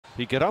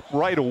He got up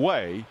right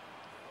away,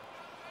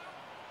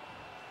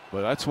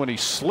 but that's when he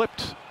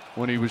slipped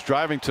when he was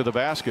driving to the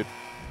basket.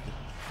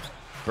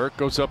 Burke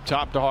goes up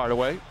top to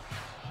Hardaway.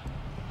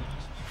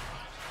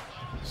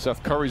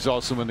 Seth Curry's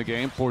also in the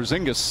game.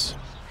 Porzingis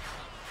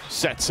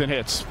sets and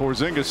hits.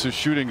 Porzingis'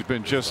 shooting has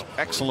been just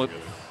excellent.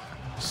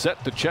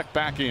 Set to check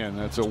back in.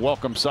 That's a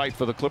welcome sight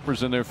for the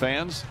Clippers and their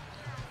fans.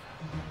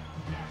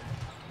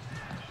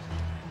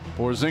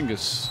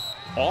 Porzingis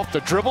off the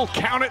dribble,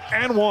 count it,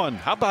 and one.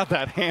 How about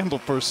that handle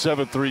for a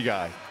 7'3"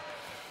 guy?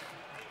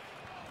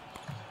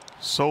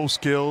 So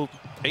skilled.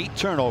 8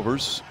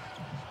 turnovers.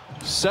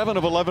 7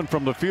 of 11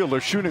 from the field. They're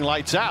shooting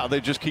lights out.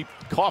 They just keep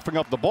coughing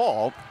up the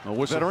ball.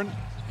 A veteran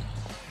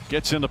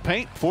gets in the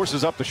paint,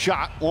 forces up the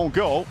shot, won't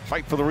go.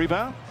 Fight for the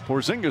rebound.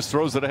 Porzingis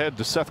throws it ahead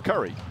to Seth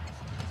Curry.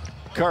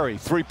 Curry,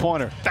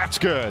 three-pointer. That's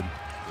good.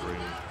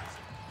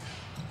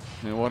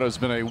 And what has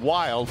been a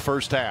wild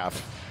first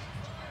half.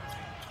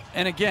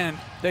 And again,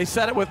 they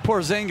said it with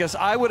Porzingis.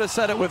 I would have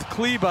said it with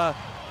Kleba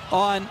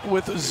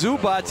with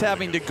Zubac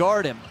having to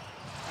guard him.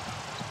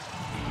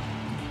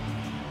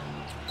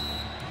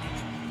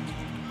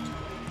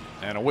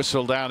 And a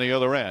whistle down the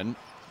other end.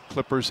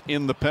 Clippers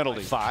in the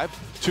penalty.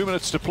 5. 2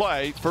 minutes to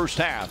play, first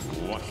half.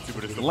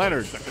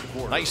 Leonard,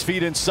 nice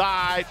feed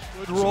inside.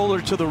 Good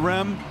roller to the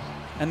rim,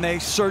 and they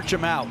search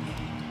him out.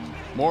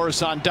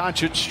 Morris on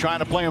Doncic, trying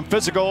to play him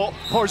physical.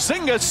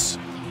 Porzingis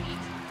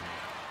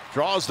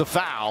draws the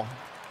foul.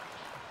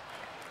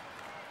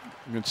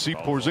 You can see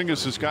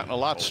Porzingis has gotten a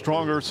lot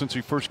stronger since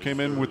he first came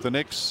in with the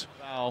Knicks.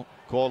 Foul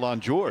called on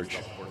George.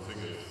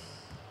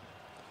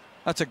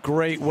 That's a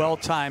great,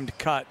 well-timed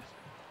cut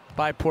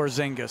by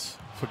Porzingis.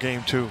 For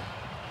game 2.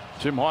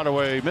 Tim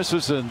Hardaway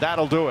misses, and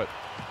that'll do it.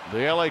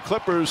 The LA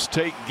Clippers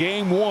take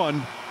game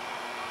 1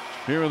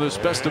 here in this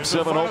best of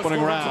 7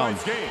 opening round.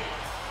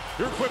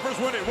 Your Clippers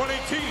win it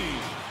 118